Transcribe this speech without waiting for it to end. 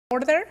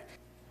order.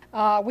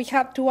 We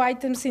have 2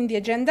 items in the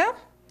agenda.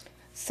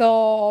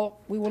 So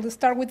we will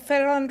start with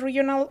Federal and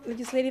Regional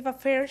Legislative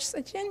Affairs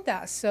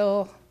agenda.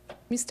 So,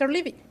 Mr.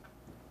 Levy,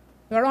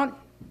 you're on.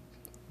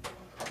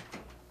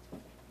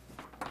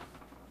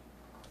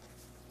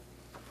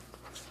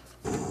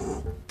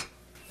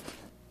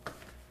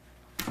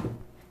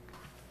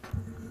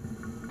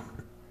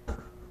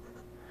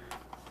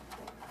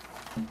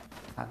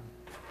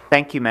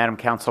 Thank you, Madam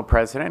Council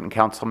President and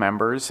Council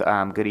members.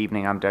 Good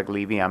evening. I'm Doug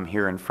Levy. I'm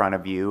here in front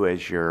of you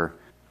as your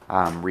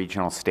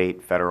Regional,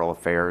 State, Federal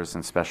Affairs,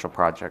 and Special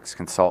Projects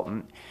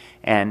Consultant,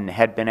 and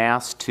had been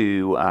asked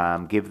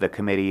to give the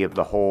Committee of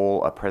the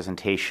Whole a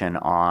presentation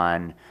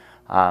on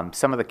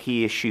some of the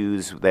key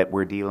issues that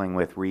we're dealing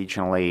with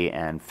regionally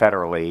and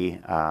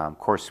federally. Of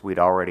course, we'd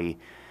already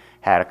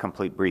had a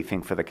complete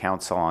briefing for the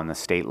Council on the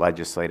state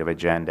legislative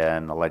agenda,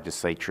 and the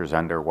legislature's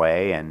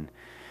underway, and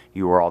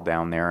you were all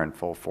down there in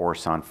full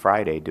force on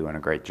Friday doing a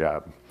great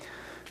job.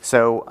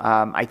 So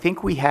I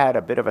think we had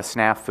a bit of a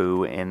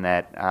snafu in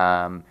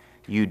that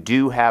you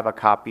do have a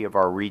copy of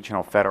our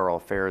Regional Federal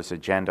Affairs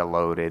agenda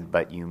loaded,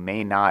 but you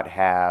may not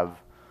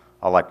have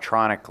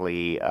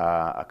electronically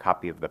a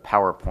copy of the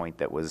PowerPoint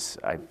that was,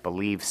 I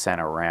believe, sent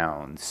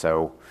around.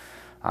 So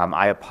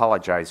I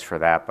apologize for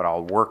that, but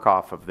I'll work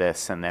off of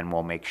this and then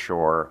we'll make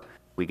sure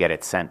we get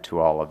it sent to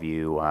all of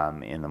you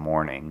in the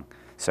morning.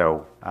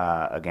 So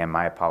again,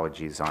 my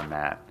apologies on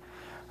that.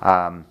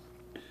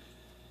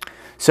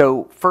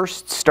 So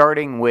first,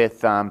 starting with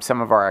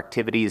some of our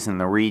activities in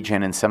the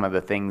region and some of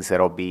the things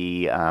that'll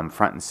be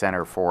front and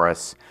center for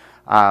us.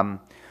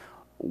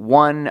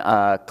 One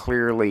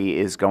clearly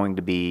is going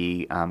to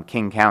be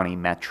King County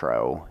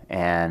Metro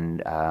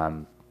and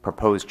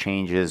proposed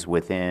changes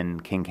within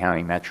King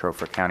County Metro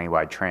for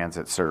countywide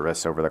transit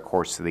service over the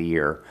course of the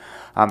year.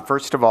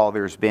 First of all,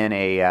 there's been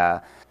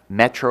a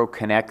Metro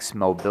Connects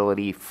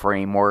mobility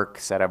framework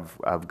set of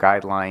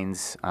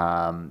guidelines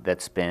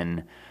that's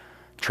been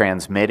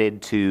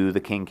transmitted to the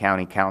King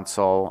County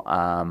Council,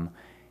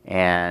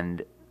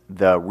 and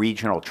the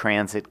Regional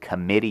Transit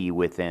Committee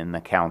within the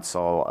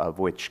Council, of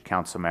which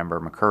Councilmember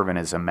McKerven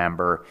is a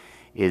member,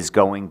 is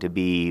going to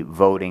be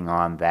voting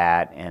on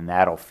that, and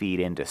that'll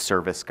feed into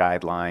service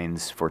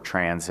guidelines for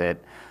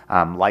transit,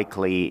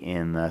 likely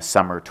in the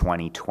summer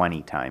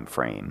 2020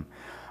 timeframe.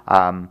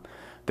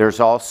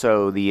 There's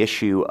also the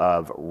issue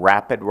of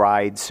rapid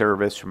ride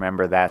service.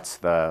 Remember, that's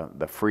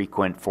the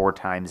frequent 4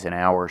 times an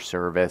hour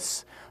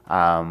service,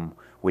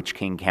 which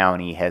King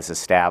County has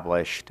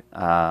established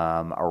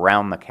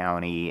around the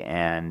county,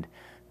 and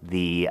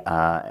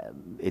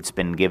it's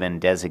been given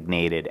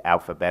designated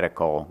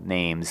alphabetical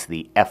names.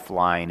 The F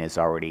line is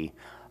already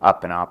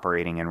up and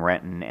operating in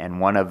Renton, and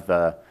one of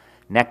the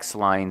next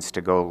lines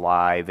to go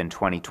live in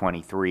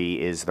 2023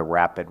 is the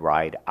rapid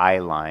ride I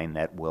line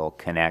that will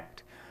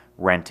connect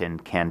Renton,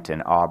 Kent,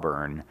 and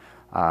Auburn.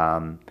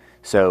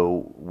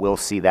 So we'll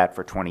see that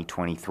for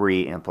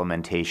 2023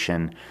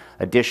 implementation.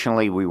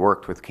 Additionally, we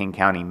worked with King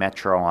County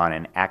Metro on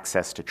an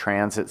access to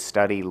transit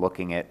study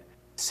looking at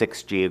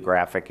 6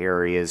 geographic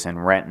areas in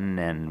Renton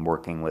and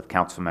working with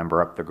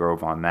Councilmember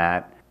Upthegrove on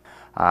that.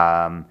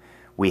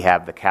 We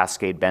have the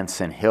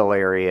Cascade-Benson Hill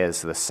area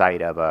as the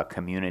site of a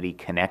community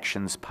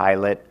connections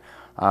pilot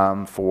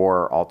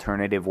for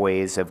alternative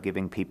ways of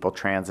giving people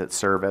transit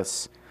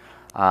service.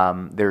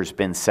 There's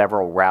been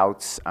several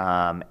routes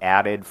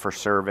added for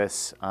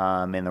service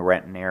in the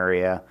Renton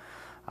area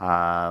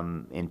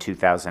in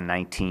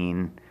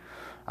 2019.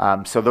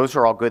 So those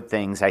are all good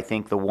things. I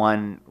think the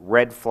one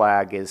red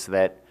flag is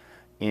that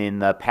in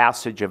the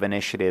passage of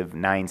Initiative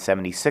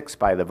 976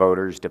 by the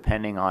voters,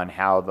 depending on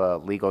how the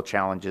legal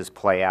challenges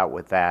play out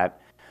with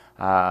that,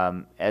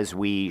 as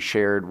we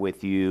shared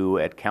with you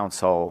at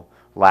Council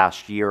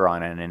last year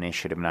on an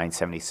Initiative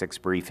 976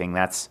 briefing,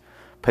 that's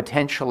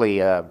potentially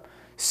a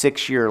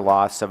 6-year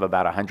loss of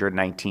about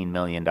 $119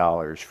 million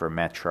for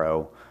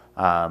Metro,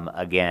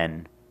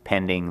 again,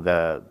 pending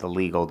the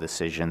legal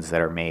decisions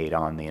that are made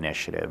on the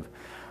initiative.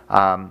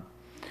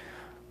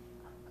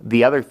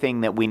 The other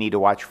thing that we need to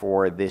watch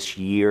for this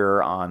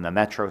year on the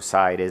Metro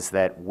side is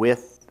that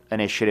with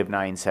Initiative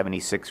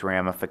 976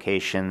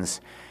 ramifications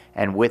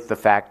and with the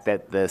fact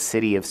that the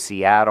City of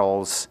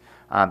Seattle's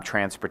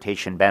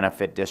Transportation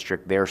Benefit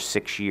District, their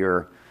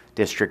 6-year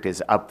district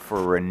is up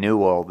for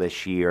renewal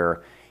this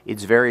year,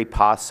 it's very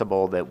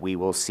possible that we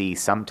will see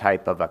some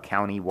type of a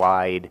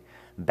countywide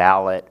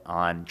ballot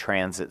on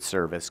transit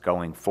service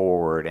going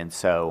forward. And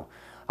so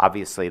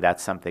obviously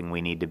that's something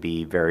we need to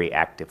be very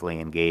actively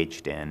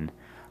engaged in.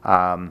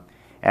 And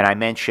I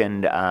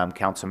mentioned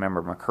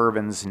Councilmember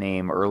McKerven's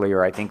name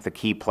earlier. I think the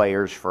key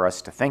players for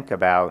us to think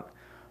about,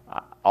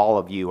 all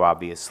of you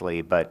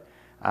obviously, but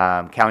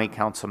County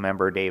Council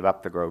Member Dave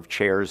Upthegrove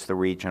chairs the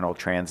Regional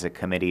Transit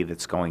Committee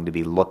that's going to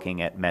be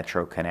looking at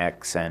Metro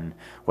Connects and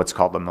what's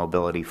called the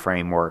Mobility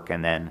Framework,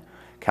 and then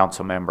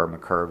Councilmember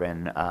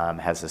McKerven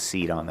has a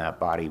seat on that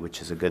body,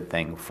 which is a good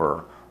thing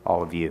for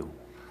all of you.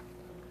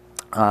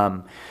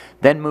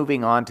 Then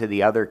moving on to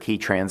the other key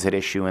transit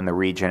issue in the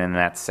region, and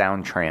that's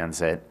Sound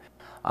Transit.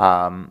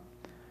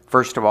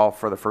 First of all,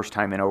 for the first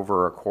time in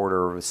over a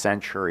quarter of a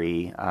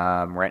century,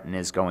 Renton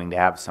is going to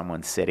have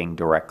someone sitting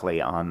directly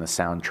on the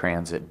Sound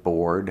Transit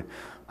Board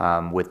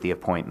with the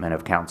appointment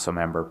of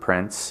Councilmember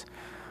Prince.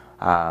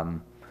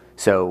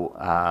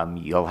 So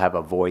you'll have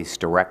a voice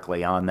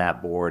directly on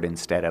that board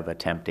instead of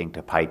attempting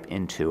to pipe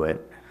into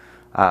it.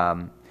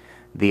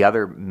 The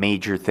other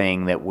major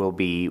thing that we'll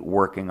be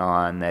working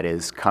on that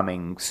is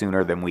coming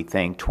sooner than we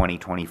think,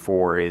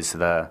 2024, is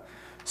the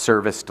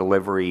service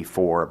delivery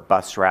for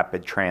bus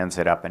rapid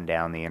transit up and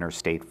down the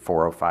Interstate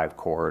 405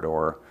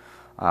 corridor.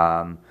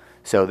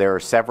 So there are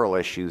several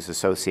issues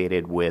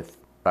associated with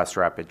bus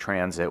rapid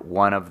transit.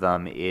 One of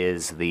them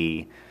is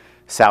the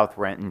South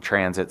Renton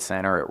Transit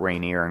Center at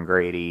Rainier and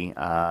Grady,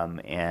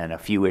 and a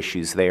few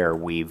issues there.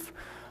 We've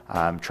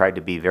tried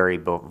to be very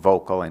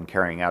vocal in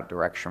carrying out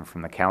direction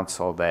from the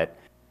council that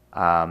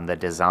the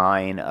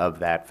design of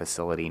that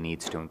facility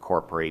needs to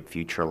incorporate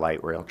future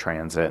light rail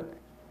transit.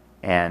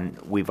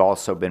 And we've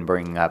also been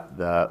bringing up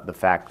the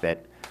fact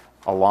that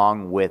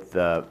along with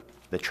the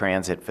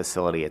transit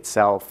facility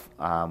itself,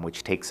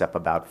 which takes up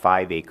about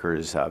 5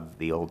 acres of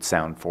the old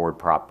Sound Ford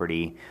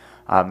property,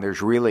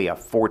 there's really a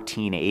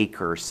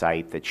 14-acre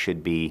site that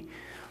should be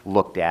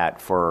looked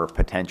at for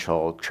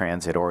potential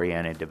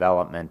transit-oriented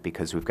development,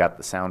 because we've got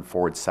the Sound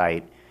Ford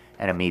site,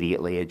 and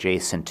immediately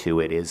adjacent to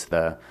it is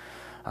the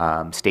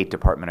State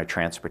Department of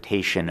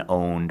Transportation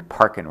owned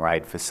park and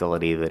ride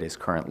facility that is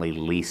currently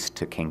leased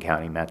to King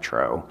County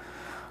Metro.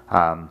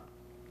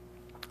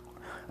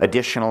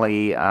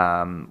 Additionally,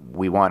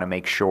 we want to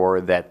make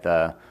sure that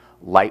the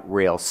light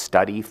rail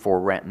study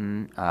for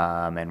Renton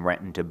and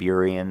Renton to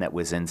Burien that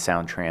was in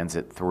Sound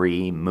Transit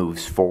 3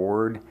 moves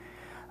forward.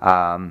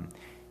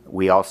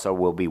 We also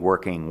will be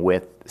working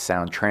with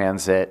Sound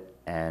Transit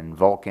and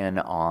Vulcan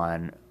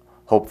on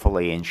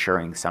hopefully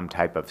ensuring some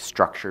type of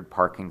structured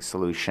parking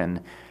solution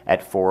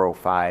at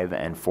 405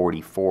 and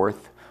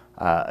 44th,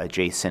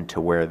 adjacent to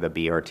where the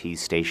BRT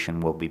station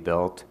will be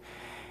built.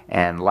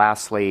 And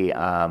lastly,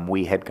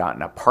 we had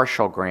gotten a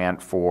partial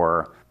grant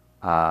for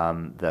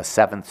the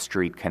 7th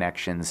Street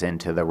connections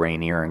into the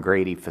Rainier and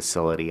Grady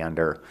facility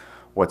under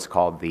what's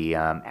called the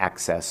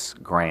Access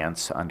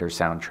Grants under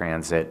Sound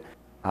Transit.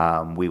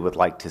 We would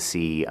like to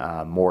see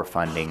more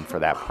funding for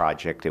that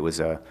project. It was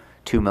a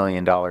 $2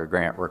 million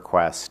grant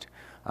request.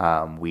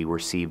 We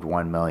received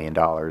 $1 million,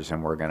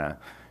 and we're going to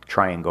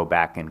try and go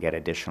back and get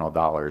additional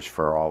dollars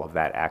for all of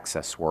that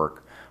access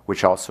work,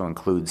 which also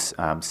includes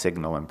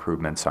signal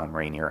improvements on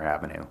Rainier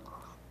Avenue.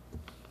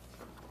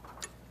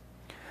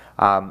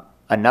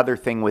 Another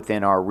thing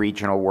within our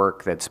regional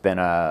work that's been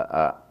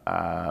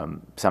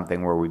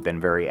something where we've been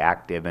very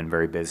active and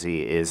very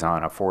busy is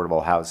on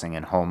affordable housing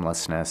and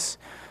homelessness.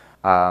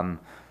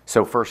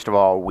 So first of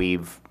all,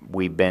 we've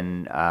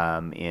been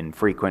in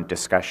frequent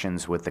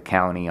discussions with the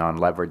county on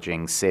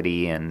leveraging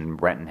city and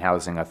Renton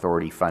Housing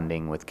Authority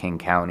funding with King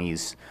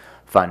County's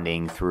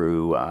funding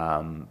through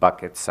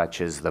buckets such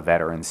as the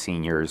Veteran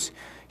Seniors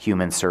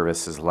Human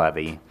Services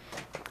Levy.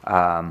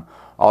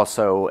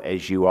 Also,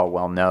 as you all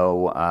well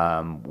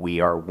know, we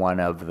are one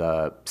of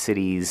the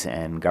cities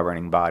and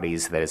governing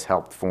bodies that has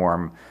helped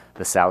form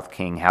the South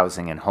King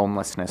Housing and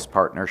Homelessness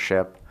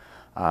Partnership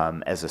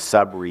as a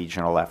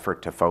sub-regional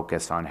effort to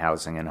focus on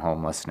housing and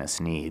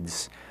homelessness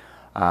needs.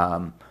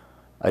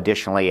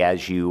 Additionally,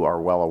 as you are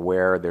well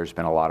aware, there's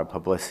been a lot of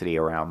publicity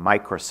around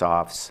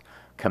Microsoft's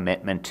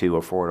commitment to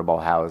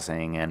affordable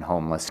housing and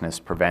homelessness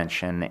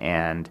prevention,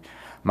 and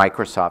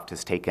Microsoft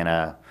has taken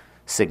a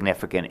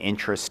significant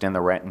interest in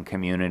the Renton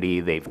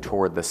community. They've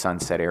toured the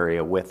Sunset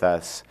area with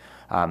us.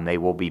 They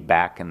will be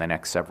back in the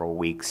next several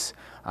weeks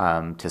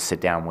to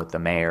sit down with the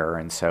mayor,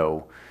 and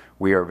so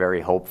we are very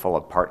hopeful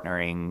of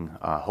partnering,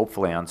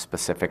 hopefully on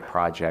specific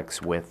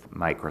projects with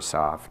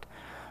Microsoft.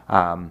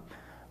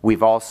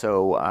 We've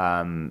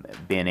also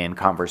been in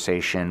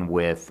conversation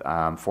with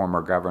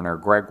former Governor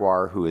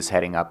Gregoire, who is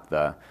heading up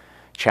the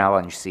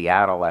Challenge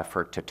Seattle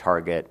effort to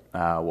target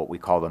what we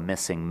call the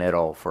missing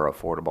middle for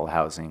affordable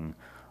housing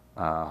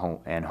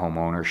and home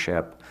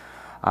ownership.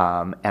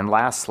 And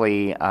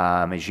lastly,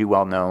 as you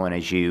well know and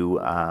as you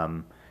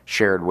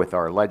shared with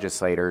our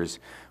legislators,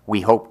 we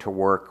hope to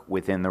work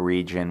within the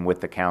region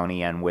with the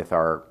county and with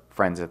our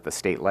friends at the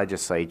state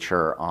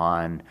legislature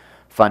on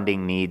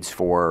funding needs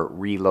for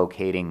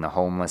relocating the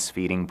homeless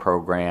feeding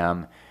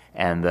program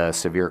and the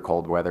severe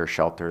cold weather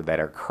shelter that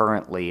are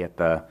currently at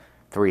the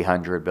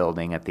 300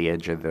 building at the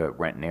edge of the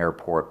Renton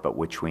Airport, but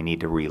which we need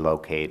to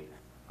relocate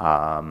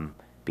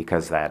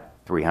because that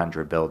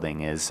 300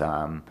 building is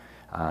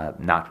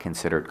not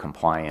considered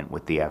compliant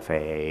with the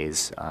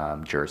FAA's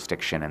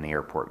jurisdiction and the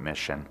airport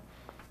mission.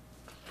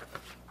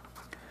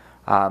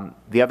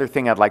 The other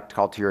thing I'd like to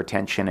call to your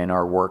attention in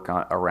our work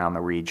around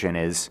the region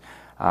is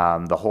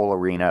the whole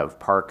arena of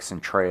parks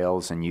and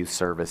trails and youth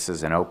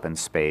services and open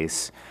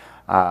space.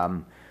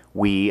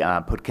 We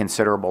put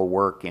considerable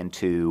work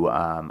into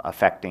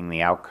affecting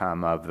the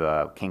outcome of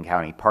the King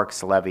County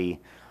Parks Levy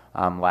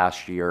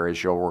last year.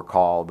 As you'll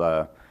recall,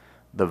 the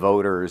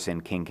voters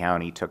in King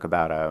County took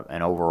about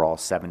an overall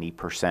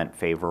 70%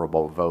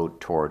 favorable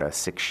vote toward a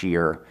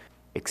 6-year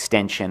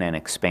extension and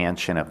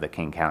expansion of the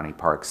King County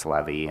Parks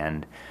levy,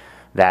 and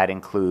that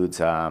includes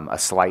a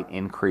slight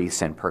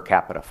increase in per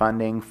capita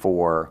funding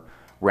for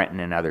Renton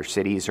and other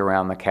cities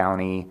around the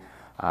county.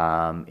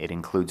 It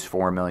includes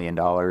 $4 million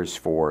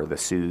for the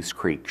Sue's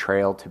Creek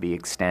Trail to be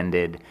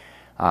extended.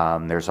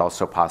 There's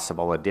also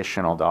possible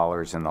additional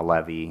dollars in the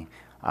levy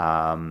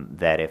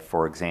that if,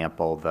 for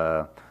example,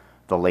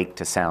 the Lake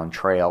to Sound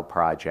Trail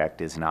project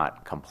is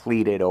not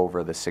completed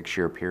over the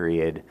 6-year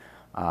period,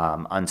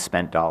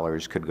 unspent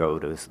dollars could go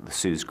to the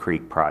Sue's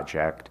Creek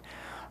project.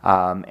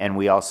 And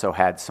we also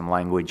had some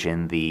language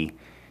in the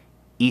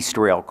East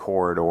Rail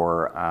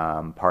Corridor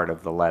part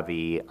of the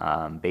levy,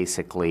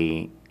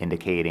 basically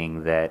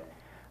indicating that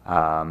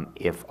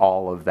if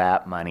all of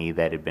that money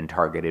that had been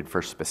targeted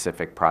for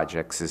specific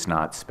projects is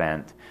not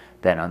spent,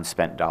 then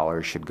unspent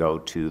dollars should go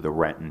to the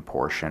Renton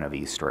portion of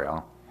East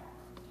Rail.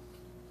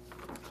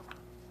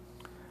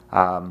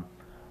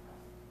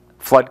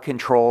 Flood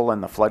control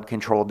and the flood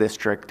control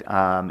district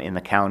in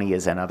the county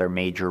is another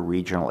major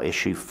regional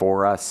issue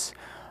for us.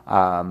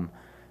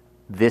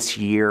 This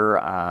year,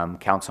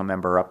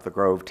 Councilmember Up the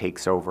Grove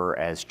takes over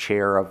as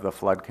chair of the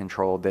flood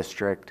control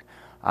district.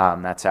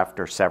 That's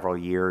after several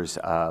years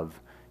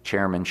of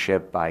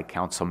chairmanship by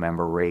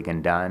Councilmember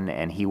Reagan Dunn,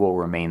 and he will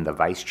remain the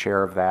vice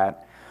chair of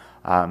that.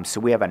 So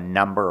we have a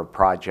number of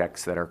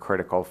projects that are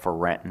critical for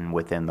Renton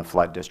within the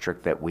flood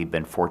district that we've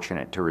been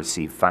fortunate to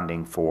receive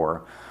funding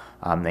for.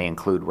 They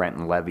include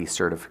Renton levee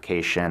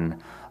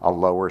certification, a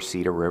lower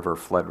Cedar River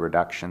flood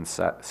reduction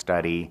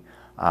study,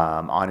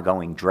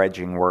 ongoing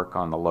dredging work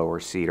on the lower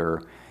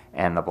Cedar,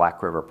 and the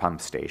Black River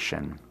pump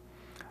station.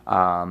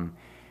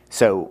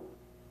 So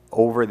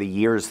over the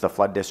years, the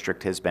flood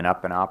district has been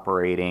up and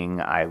operating.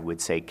 I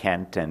would say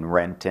Kent and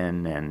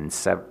Renton and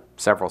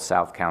several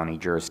South County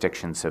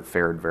jurisdictions have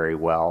fared very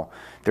well.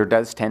 There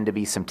does tend to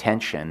be some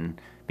tension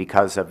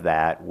because of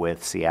that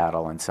with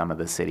Seattle and some of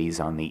the cities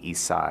on the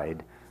east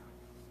side.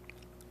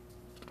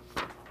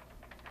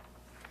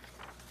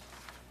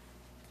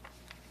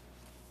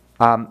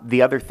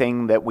 The other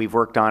thing that we've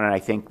worked on, and I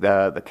think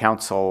the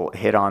council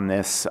hit on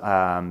this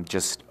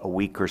just a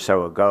week or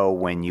so ago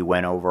when you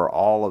went over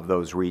all of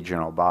those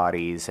regional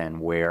bodies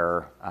and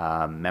where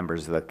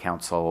members of the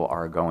council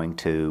are going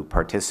to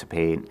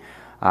participate.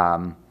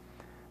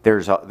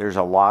 There's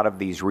a lot of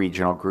these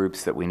regional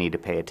groups that we need to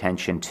pay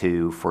attention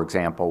to. For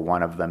example,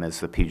 one of them is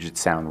the Puget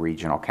Sound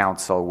Regional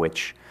Council,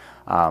 which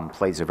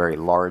plays a very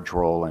large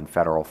role in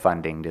federal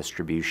funding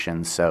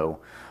distribution.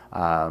 So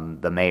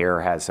the mayor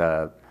has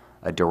a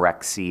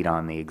direct seat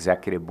on the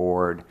executive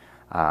board.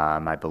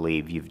 I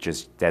believe you've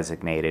just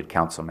designated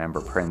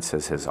Councilmember Prince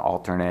as his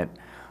alternate.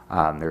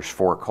 There's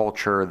For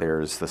Culture,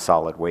 there's the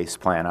Solid Waste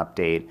Plan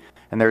update,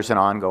 and there's an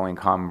ongoing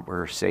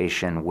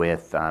conversation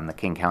with the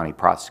King County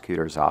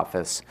Prosecutor's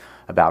Office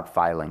about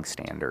filing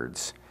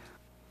standards.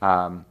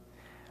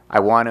 I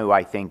want to,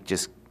 I think,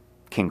 just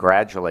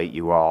congratulate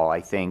you all. I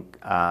think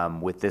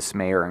with this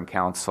mayor and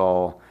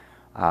council,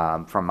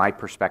 from my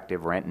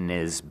perspective, Renton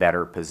is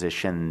better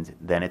positioned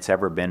than it's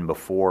ever been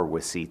before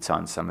with seats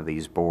on some of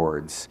these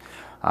boards.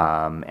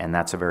 And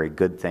that's a very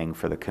good thing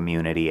for the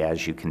community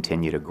as you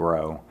continue to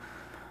grow.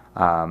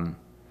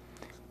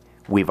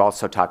 We've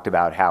also talked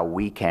about how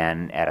we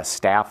can, at a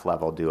staff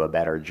level, do a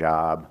better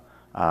job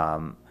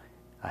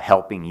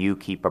helping you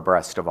keep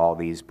abreast of all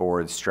these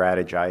boards,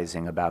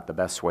 strategizing about the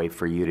best way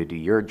for you to do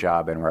your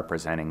job in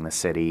representing the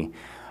city.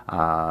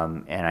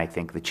 And I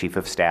think the Chief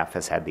of Staff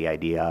has had the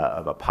idea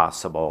of a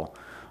possible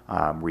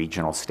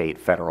regional, state,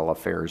 federal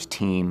affairs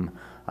team,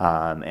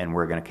 and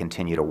we're going to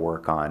continue to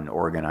work on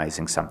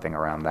organizing something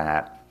around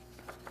that.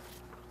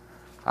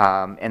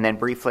 And then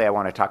briefly, I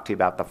want to talk to you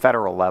about the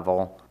federal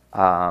level,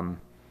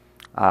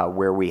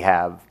 where we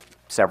have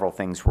several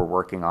things we're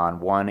working on.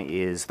 One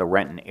is the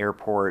Renton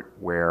Airport,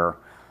 where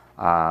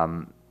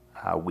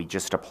we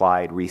just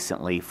applied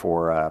recently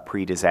for a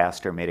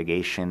pre-disaster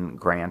mitigation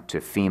grant to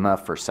FEMA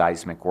for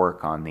seismic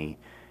work on the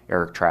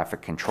air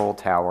traffic control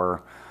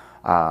tower.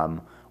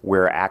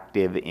 We're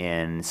active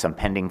in some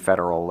pending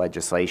federal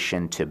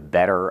legislation to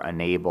better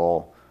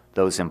enable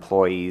those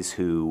employees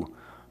who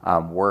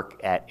work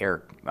at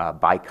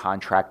by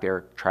contract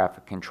air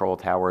traffic control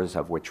towers,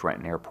 of which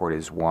Renton Airport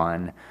is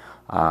one,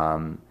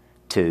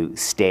 to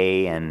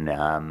stay and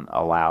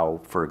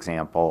allow, for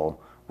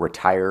example,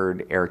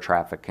 retired air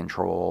traffic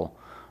control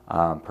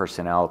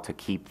personnel to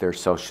keep their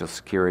Social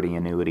Security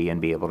annuity and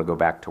be able to go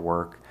back to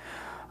work.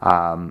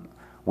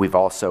 We've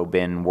also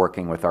been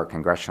working with our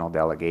congressional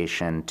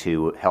delegation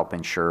to help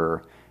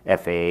ensure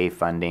FAA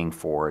funding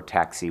for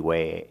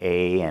Taxiway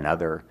A and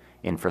other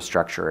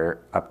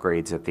infrastructure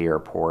upgrades at the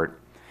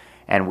airport.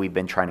 And we've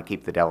been trying to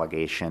keep the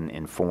delegation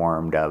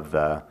informed of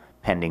the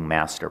pending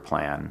master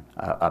plan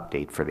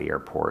update for the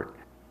airport.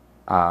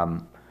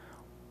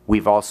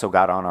 We've also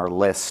got on our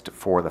list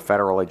for the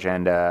federal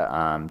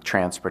agenda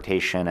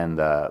transportation and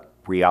the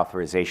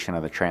reauthorization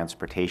of the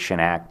Transportation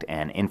Act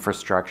and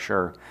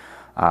infrastructure.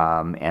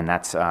 And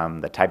that's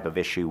the type of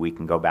issue we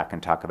can go back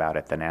and talk about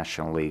at the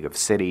National League of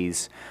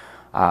Cities.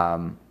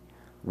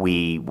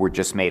 We were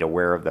just made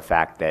aware of the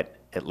fact that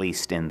at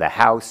least in the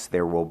House,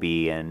 there will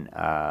be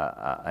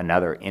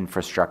another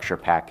infrastructure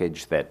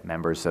package that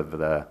members of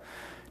the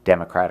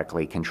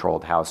democratically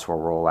controlled House will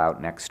roll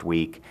out next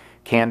week.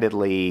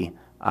 Candidly,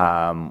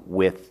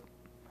 with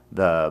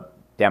the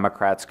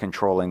Democrats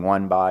controlling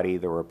one body,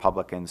 the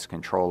Republicans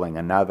controlling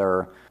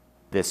another,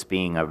 this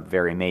being a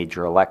very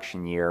major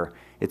election year,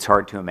 it's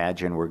hard to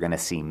imagine we're going to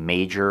see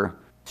major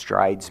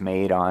strides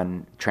made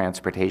on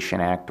Transportation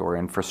Act or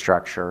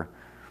infrastructure.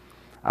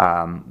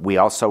 We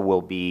also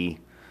will be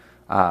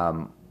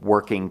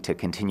working to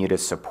continue to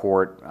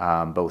support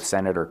both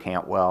Senator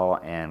Cantwell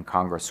and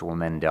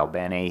Congresswoman Del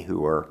Bene,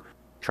 who are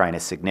trying to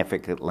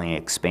significantly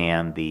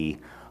expand the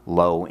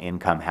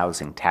low-income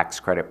housing tax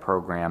credit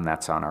program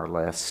that's on our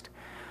list.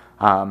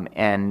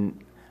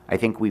 And I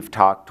think we've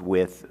talked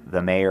with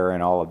the mayor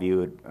and all of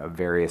you at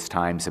various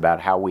times about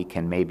how we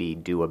can maybe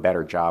do a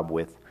better job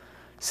with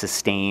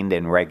sustained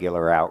and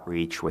regular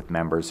outreach with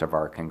members of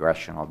our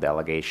congressional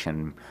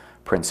delegation,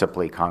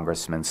 principally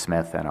Congressman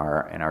Smith and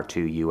our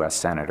two U.S.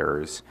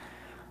 senators.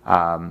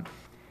 I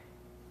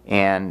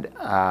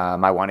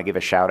want to give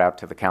a shout out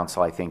to the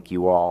council. I think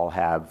you all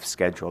have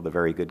scheduled a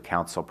very good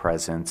council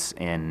presence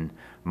in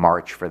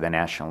March for the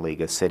National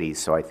League of Cities,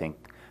 so I think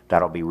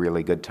that'll be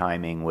really good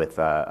timing with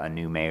a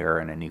new mayor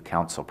and a new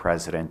council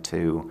president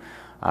to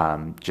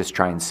just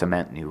try and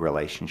cement new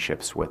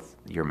relationships with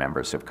your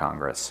members of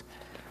Congress.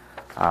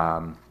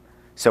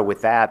 So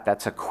with that,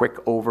 that's a quick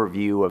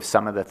overview of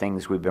some of the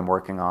things we've been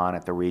working on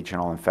at the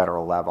regional and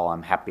federal level.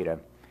 I'm happy to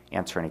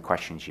answer any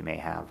questions you may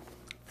have.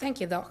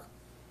 Thank you, Doc.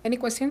 Any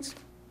questions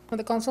from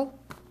the council?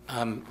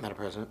 Madam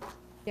President.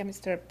 Yeah,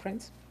 Mr.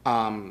 Prince.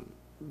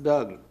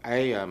 Doug,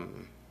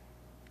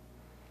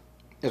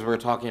 as we're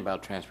talking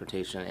about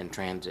transportation and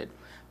transit,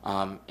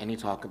 any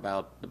talk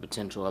about the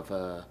potential of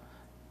a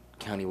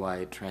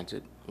countywide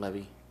transit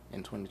levy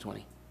in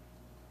 2020?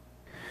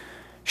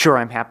 Sure,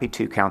 I'm happy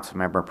to,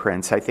 Councilmember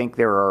Prince. I think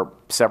there are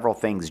several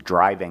things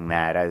driving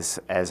that. As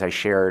I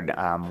shared,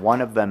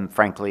 one of them,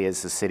 frankly,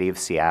 is the City of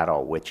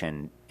Seattle, which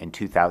in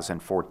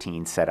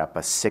 2014 set up a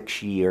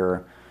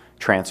 6-year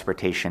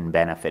transportation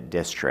benefit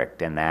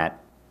district, and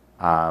that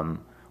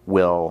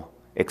will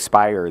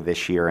expire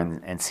this year,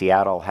 and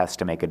Seattle has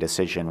to make a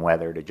decision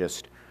whether to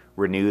just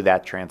renew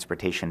that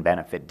transportation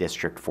benefit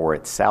district for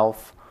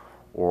itself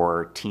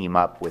or team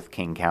up with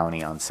King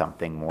County on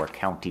something more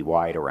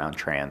county-wide around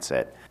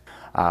transit.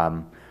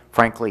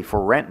 Frankly,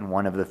 for Renton,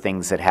 one of the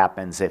things that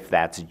happens if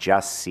that's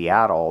just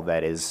Seattle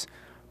that is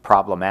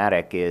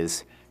problematic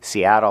is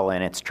Seattle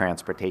in its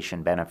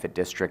transportation benefit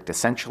district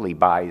essentially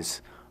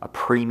buys a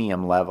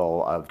premium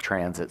level of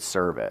transit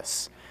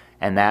service.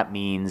 And that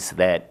means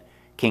that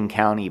King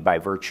County, by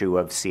virtue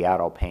of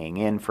Seattle paying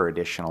in for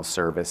additional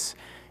service,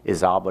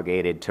 is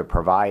obligated to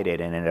provide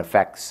it, and it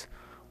affects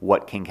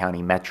what King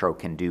County Metro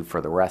can do for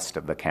the rest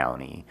of the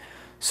county.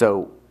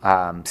 So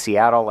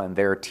Seattle and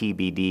their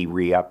TBD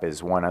re-up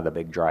is one of the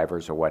big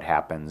drivers of what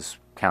happens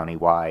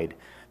countywide.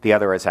 The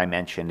other, as I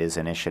mentioned, is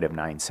Initiative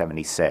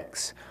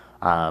 976,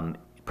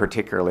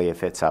 particularly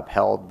if it's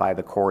upheld by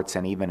the courts,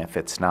 and even if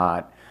it's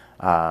not.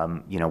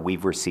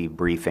 We've received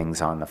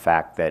briefings on the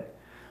fact that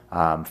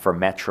for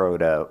Metro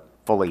to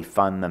fully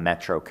fund the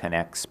Metro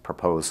Connects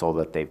proposal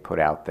that they've put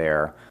out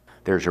there,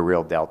 there's a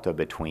real delta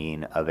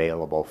between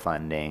available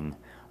funding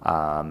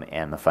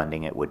and the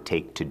funding it would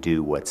take to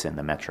do what's in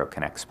the Metro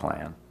Connects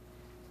plan.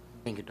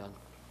 Thank you, Doug.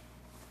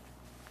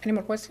 Any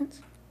more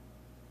questions?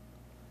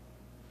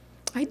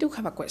 I do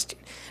have a question.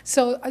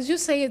 So as you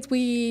say,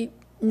 we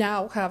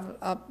now have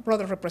a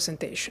broader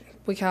representation.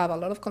 We have a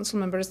lot of council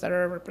members that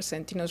are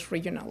representing us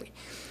regionally.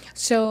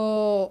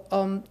 So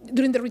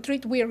during the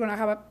retreat, we are going to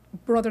have a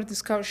broader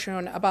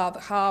discussion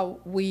about how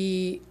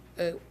we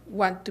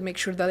want to make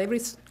sure that every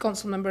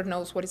council member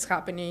knows what is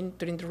happening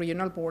during the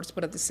regional boards,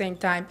 but at the same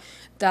time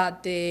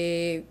that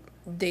the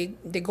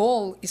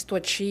goal is to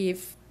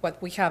achieve what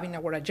we have in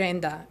our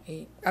agenda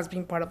as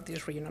being part of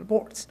these regional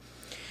boards.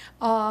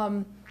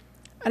 And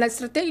a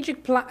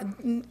strategic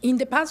plan, in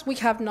the past, we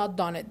have not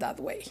done it that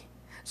way.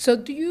 So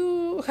do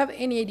you have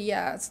any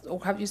ideas,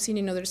 or have you seen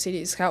in other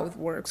cities how it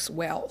works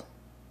well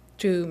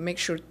to make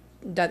sure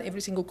that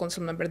every single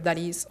council member that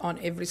is on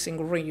every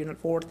single regional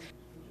board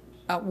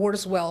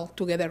works well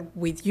together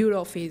with your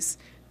office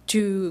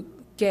to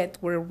get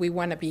where we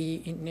want to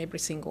be in every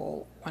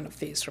single one of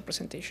these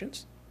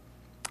representations?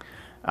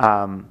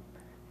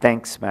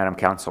 Thanks, Madam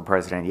Council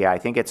President. Yeah, I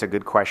think it's a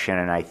good question,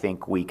 and I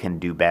think we can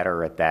do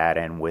better at that,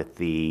 and with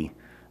the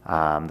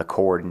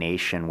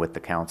coordination with the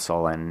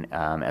council. And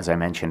as I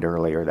mentioned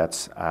earlier,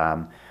 that's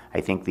I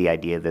think the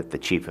idea that the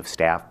Chief of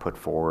Staff put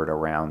forward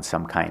around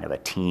some kind of a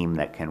team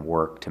that can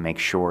work to make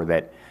sure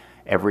that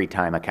every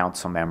time a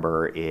council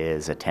member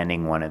is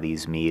attending one of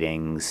these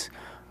meetings,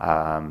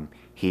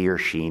 he or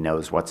she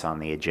knows what's on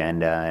the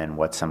agenda and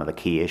what some of the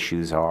key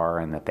issues are,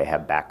 and that they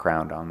have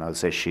background on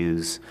those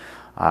issues.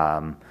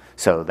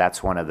 So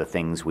that's one of the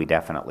things we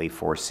definitely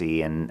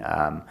foresee, and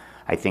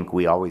I think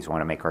we always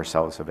want to make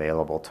ourselves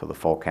available to the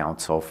full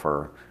council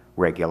for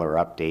regular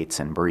updates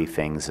and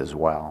briefings as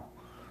well.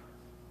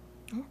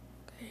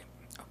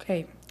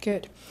 Okay.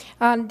 Good.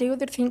 And the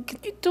other thing, can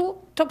you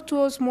talk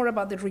to us more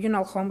about the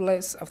Regional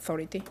Homeless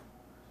Authority?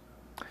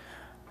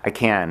 I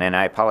can, and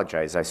I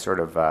apologize. I sort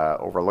of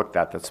overlooked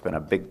that. That's been a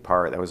big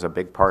part. That was a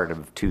big part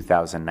of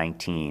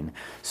 2019.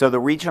 So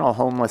the Regional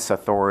Homeless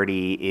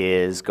Authority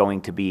is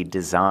going to be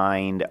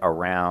designed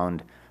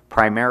around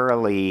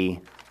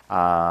primarily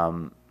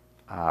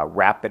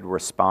rapid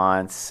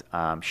response,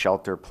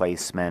 shelter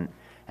placement,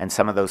 and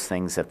some of those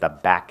things at the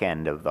back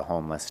end of the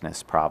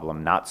homelessness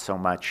problem, not so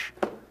much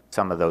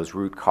some of those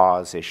root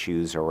cause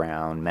issues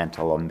around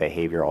mental and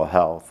behavioral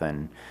health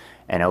and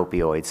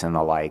opioids and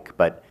the like.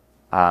 But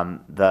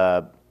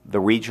the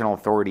regional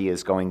authority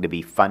is going to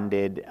be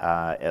funded,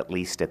 at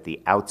least at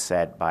the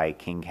outset, by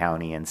King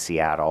County and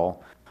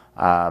Seattle.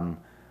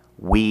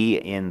 We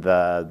in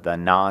the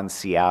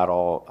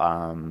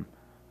non-Seattle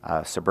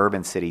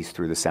suburban cities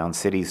through the Sound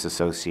Cities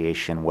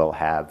Association will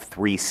have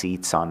 3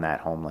 seats on that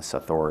homeless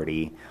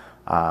authority.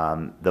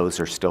 Those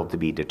are still to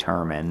be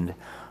determined.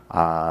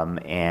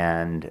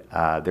 And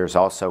there's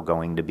also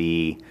going to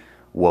be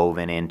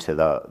woven into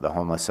the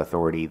homeless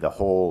authority the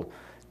whole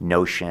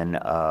notion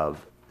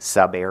of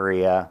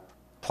sub-area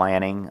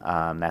planning.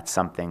 That's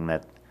something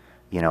that,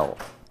 you know,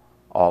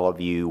 all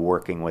of you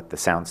working with the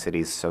Sound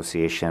Cities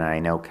Association, and I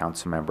know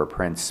Councilmember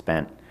Prince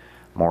spent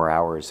more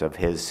hours of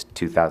his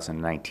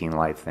 2019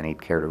 life than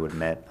he'd care to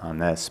admit on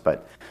this.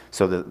 But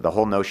so the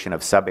whole notion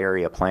of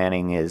sub-area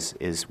planning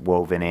is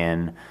woven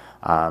in.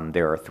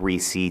 There are 3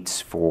 seats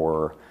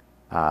for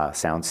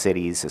Sound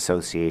Cities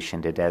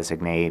Association to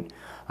designate.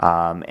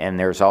 And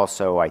there's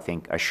also, I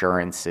think,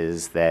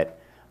 assurances that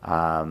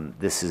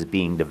this is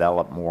being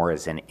developed more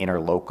as an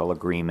interlocal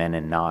agreement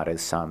and not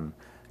as some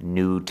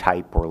new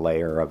type or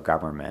layer of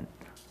government.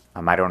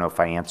 I don't know if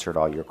I answered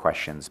all your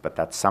questions, but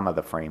that's some of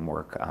the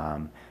framework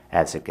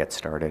as it gets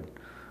started.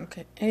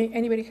 Okay.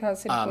 Anybody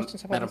has any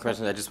questions about Madam this?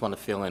 President, I just want to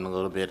fill in a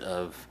little bit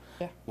of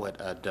Yeah.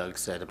 what Doug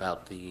said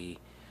about the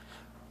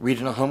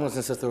Regional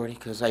Homelessness Authority,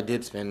 because I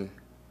did spend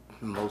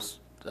most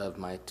of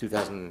my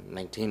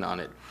 2019 on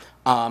it.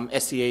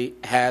 SCA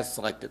has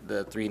selected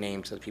the 3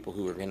 names of people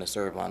who are going to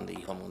serve on the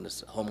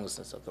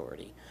Homelessness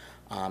Authority.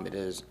 It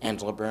is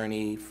Angela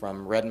Burney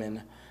from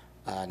Redmond,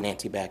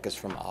 Nancy Backus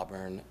from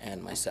Auburn,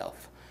 and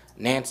myself.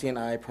 Nancy and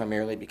I,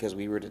 primarily because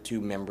we were the 2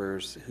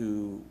 members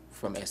who,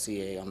 from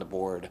SCA on the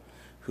board,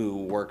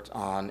 who worked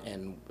on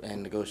and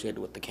negotiated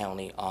with the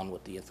county on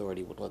what the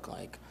authority would look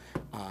like.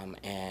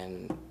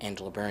 And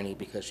Angela Burney,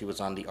 because she was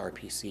on the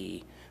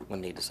RPC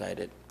when they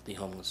decided the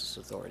Homelessness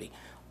Authority.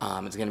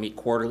 It's going to meet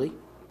quarterly,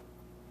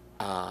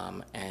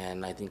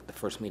 and I think the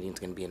first meeting is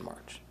going to be in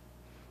March.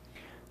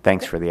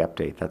 Thanks for the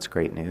update. That's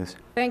great news.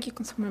 Thank you,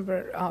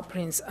 Councilmember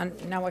Prince. And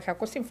now I have a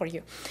question for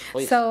you.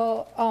 Please.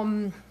 So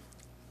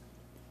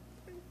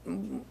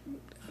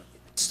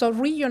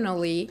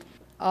regionally,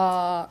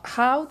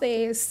 how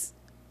this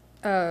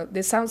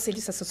the Sound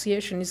Cities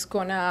Association is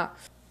gonna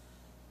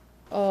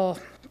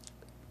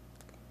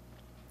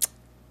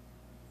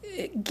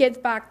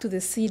get back to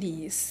the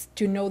cities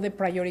to know the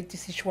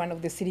priorities each one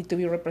of the city to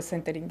be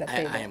represented in that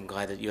table? I am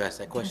glad that you asked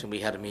that question. We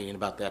had a meeting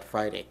about that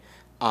Friday.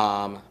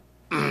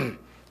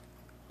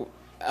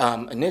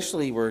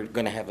 Initially, we're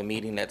going to have a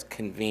meeting that's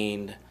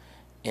convened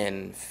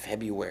in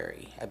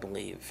February, I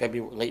believe,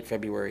 late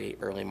February,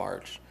 early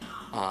March,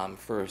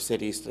 for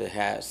cities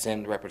to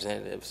send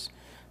representatives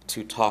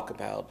to talk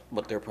about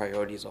what their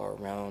priorities are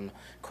around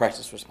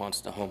crisis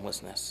response to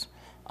homelessness.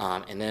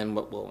 And then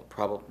what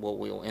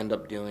we'll end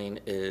up doing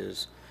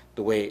is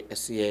the way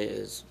SCA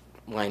is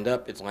lined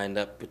up. It's lined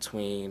up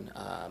between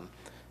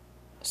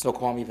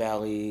Snoqualmie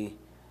Valley,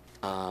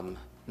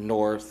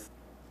 North,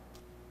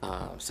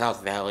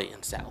 South Valley,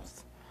 and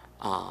South.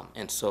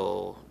 And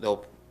so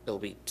there'll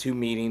be 2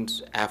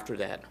 meetings after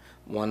that,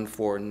 one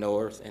for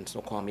North and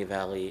Snoqualmie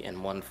Valley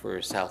and one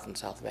for South and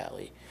South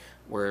Valley,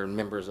 where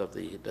members of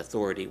the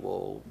authority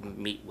will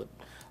meet with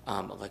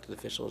elected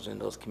officials in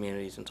those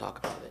communities and talk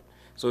about it.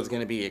 So it's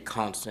going to be a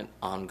constant,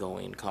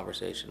 ongoing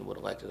conversation with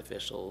elected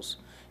officials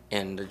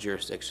in the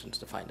jurisdictions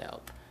to find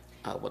out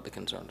what the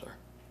concerns are.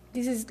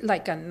 This is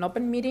like an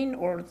open meeting,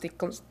 or the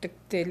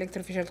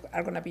elected officials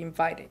are going to be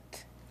invited?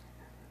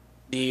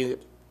 The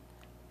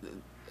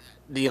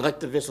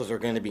elected officials are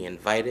going to be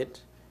invited.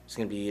 It's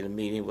going to be in a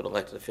meeting with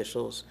elected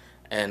officials.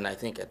 And I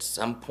think at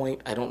some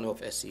point, I don't know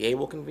if SCA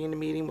will convene a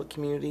meeting with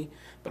community,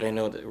 but I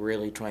know that we're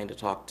really trying to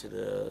talk to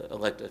the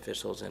elected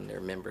officials in their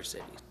member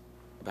cities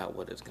about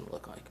what it's going to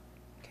look like.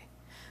 Okay.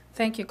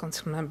 Thank you,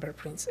 Councilmember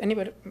Prince.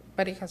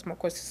 Anybody has more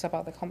questions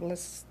about the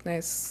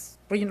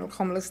Regional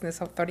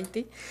Homelessness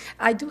Authority?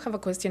 I do have a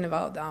question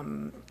about,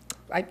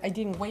 I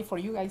didn't wait for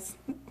you guys,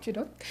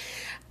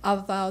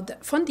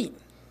 about funding.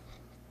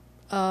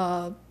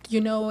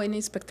 Any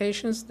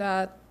expectations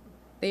that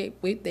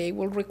they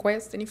will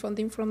request any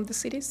funding from the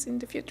cities in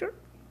the future?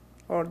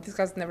 Or this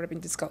has never been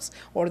discussed?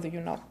 Or do you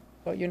know?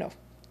 Or you know?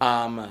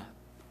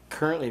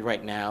 Currently,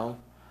 right now,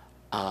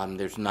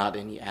 there's not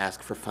any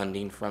ask for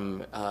funding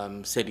from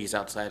cities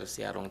outside of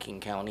Seattle and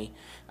King County.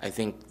 I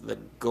think the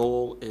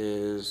goal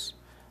is,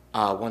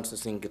 once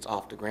this thing gets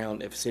off the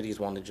ground, if cities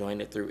want to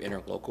join it through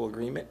interlocal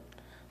agreement,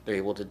 they're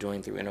able to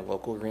join through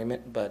interlocal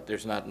agreement, but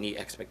there's not any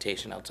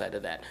expectation outside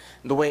of that.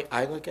 The way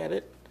I look at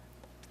it,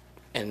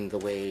 and the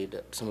way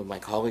that some of my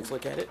colleagues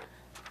look at it,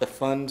 the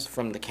funds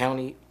from the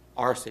county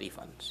are city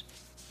funds.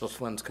 Those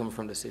funds come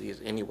from the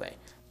cities anyway.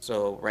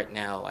 So right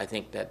now, I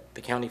think that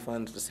the county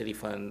funds, the city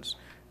funds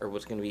are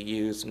what's going to be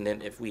used, and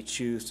then if we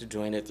choose to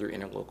join it through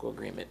interlocal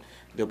agreement,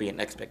 there'll be an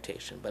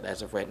expectation, but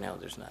as of right now,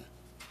 there's none.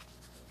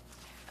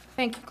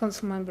 Thank you,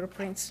 Councilmember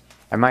Prince.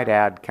 I might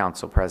add,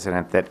 Council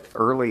President, that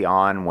early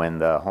on when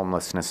the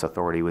Homelessness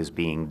Authority was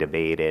being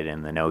debated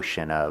and the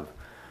notion of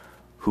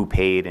who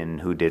paid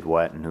and who did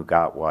what and who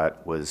got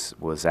what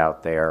was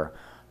out there,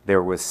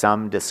 there was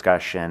some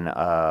discussion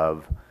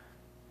of,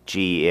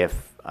 gee,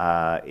 if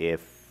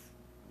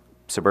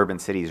suburban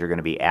cities are going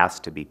to be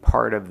asked to be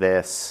part of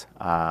this,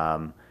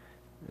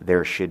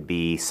 there should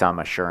be some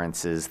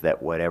assurances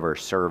that whatever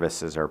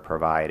services are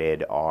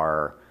provided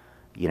are,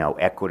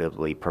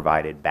 equitably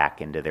provided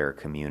back into their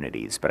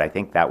communities. But I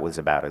think that was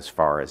about as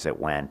far as it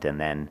went. And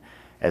then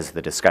as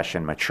the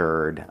discussion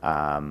matured,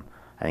 I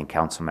think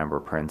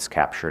Councilmember Prince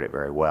captured it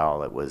very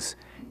well. It was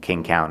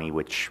King County,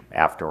 which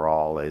after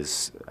all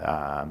is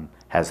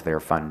has their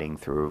funding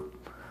through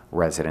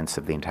residents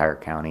of the entire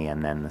county,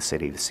 and then the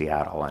city of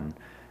Seattle. And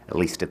at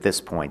least at this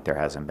point, there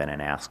hasn't been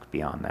an ask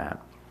beyond that.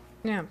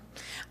 Yeah,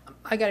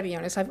 I gotta be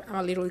honest, I'm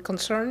a little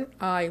concerned.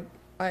 I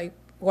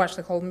watched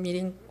the whole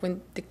meeting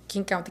when the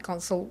King County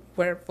Council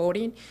were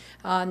voting,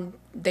 and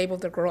David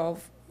DeGrove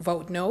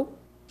vote no.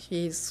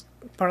 He's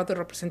part of the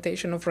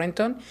representation of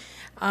Renton,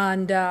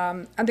 and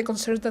the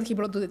concerns that he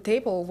brought to the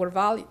table were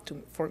valid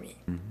for me.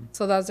 Mm-hmm.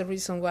 So that's the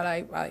reason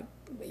why I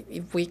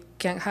if we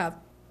can have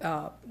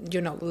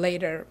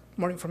later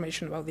more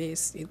information about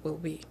this, it will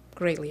be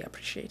greatly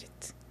appreciated.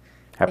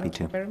 Happy Thank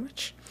to. you very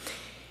much.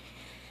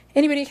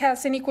 Anybody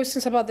has any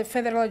questions about the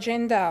federal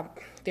agenda?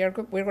 We're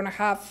going to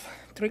have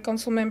 3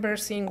 council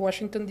members in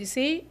Washington,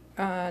 D.C.,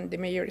 and the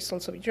mayor is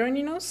also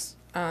joining us,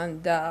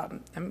 and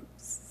I'm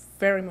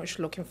very much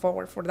looking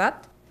forward for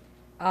that,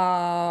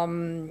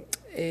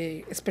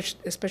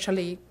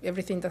 especially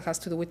everything that has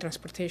to do with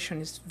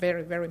transportation is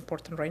very, very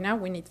important right now.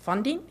 We need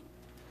funding,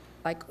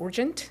 like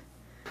urgent,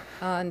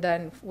 and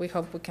then we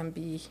hope we can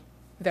be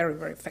very,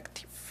 very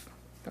effective,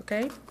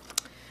 okay?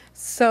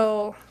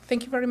 So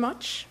thank you very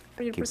much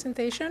for your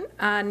presentation,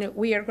 and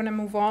we are going to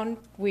move on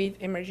with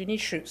emerging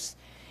issues.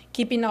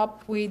 Keeping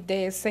up with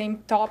the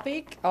same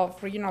topic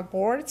of regional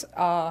boards,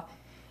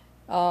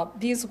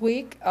 this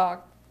week,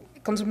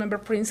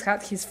 Councilmember Prince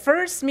had his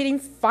first meeting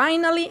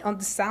finally on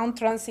the Sound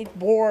Transit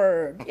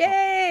Board.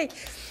 Yay!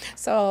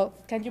 So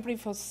can you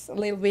brief us a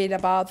little bit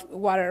about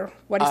what is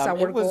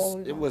our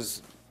goal? It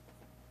was,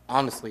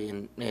 honestly,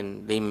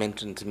 and they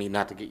mentioned to me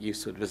not to get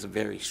used to it, it was a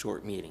very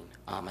short meeting.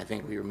 I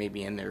think we were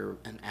maybe in there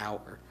an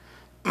hour.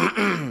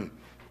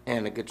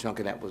 And a good chunk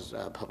of that was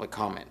public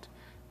comment,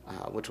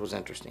 which was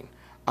interesting.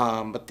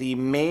 But the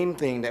main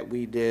thing that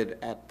we did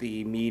at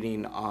the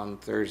meeting on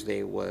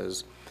Thursday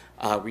was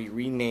we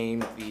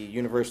renamed the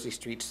University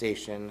Street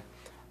Station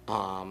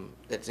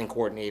that's in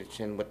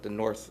coordination with the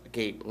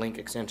Northgate Link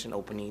Extension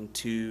opening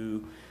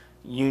to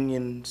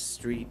Union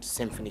Street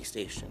Symphony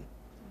Station.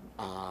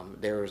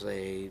 There was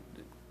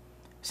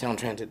Sound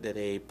Transit did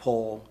a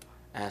poll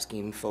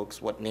asking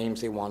folks what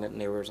names they wanted,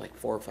 and there was like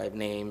 4 or 5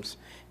 names,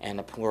 and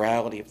a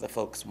plurality of the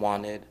folks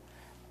wanted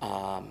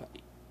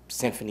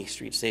Symphony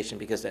Street Station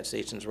because that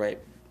station's right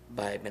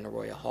by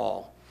Benaroya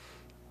Hall.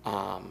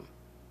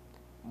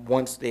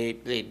 Once they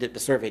did the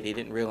survey, they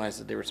didn't realize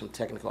that there were some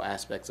technical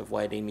aspects of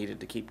why they needed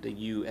to keep the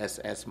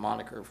USS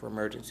moniker for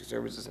emergency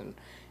services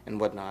and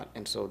whatnot,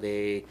 and so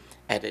they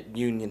added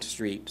Union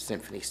Street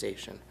Symphony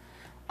Station.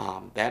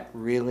 That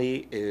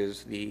really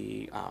is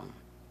the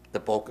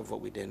bulk of what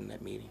we did in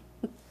that meeting.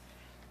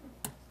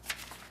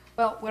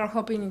 Well, we're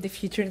hoping in the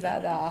future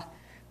that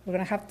we're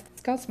going to have to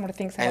discuss more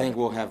things. I think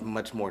we'll have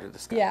much more to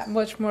discuss. Yeah,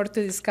 much more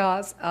to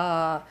discuss.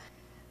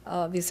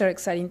 These are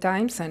exciting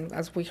times, and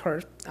as we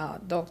heard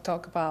Doug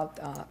talk about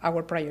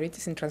our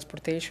priorities in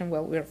transportation,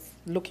 well, we're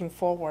looking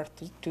forward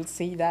to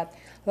see that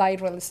light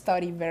rail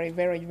study very,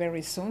 very,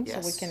 very soon, yes,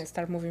 so we can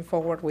start moving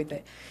forward with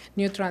the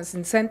new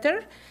transit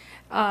center.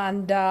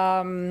 And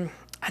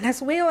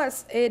as well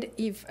as it,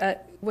 if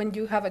when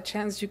you have a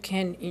chance, you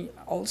can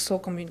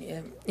also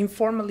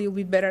informally will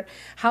be better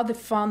how the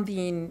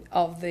funding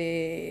of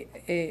the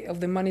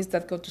monies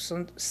that go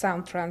to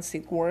Sound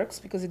Transit works,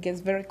 because it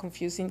gets very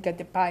confusing. Get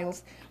the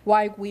piles.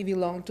 Why we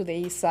belong to the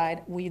east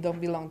side, we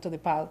don't belong to the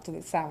pile to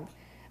the south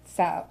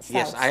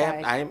yes,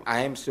 side. I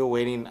am still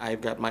waiting.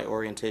 I've got my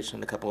orientation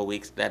in a couple of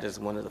weeks. That is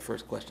one of the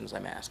first questions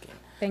I'm asking.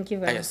 Thank you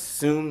very I much.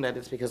 assume that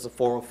it's because of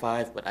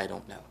 405, but I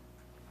don't know.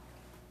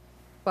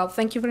 Well,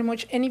 thank you very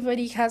much.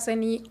 Anybody has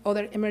any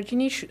other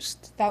emerging issues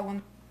that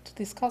want to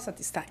discuss at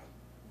this time?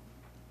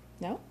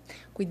 No?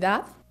 With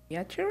that, we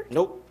adjourn?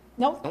 Nope.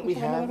 No? Don't we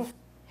have?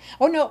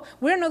 Oh, no,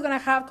 we're not going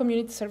to have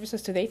community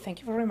services today. Thank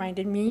you for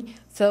reminding me.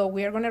 So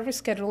we are going to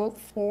reschedule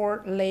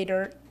for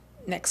later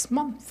next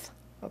month.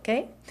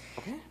 Okay?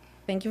 Okay.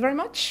 Thank you very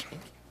much.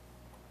 Thank you.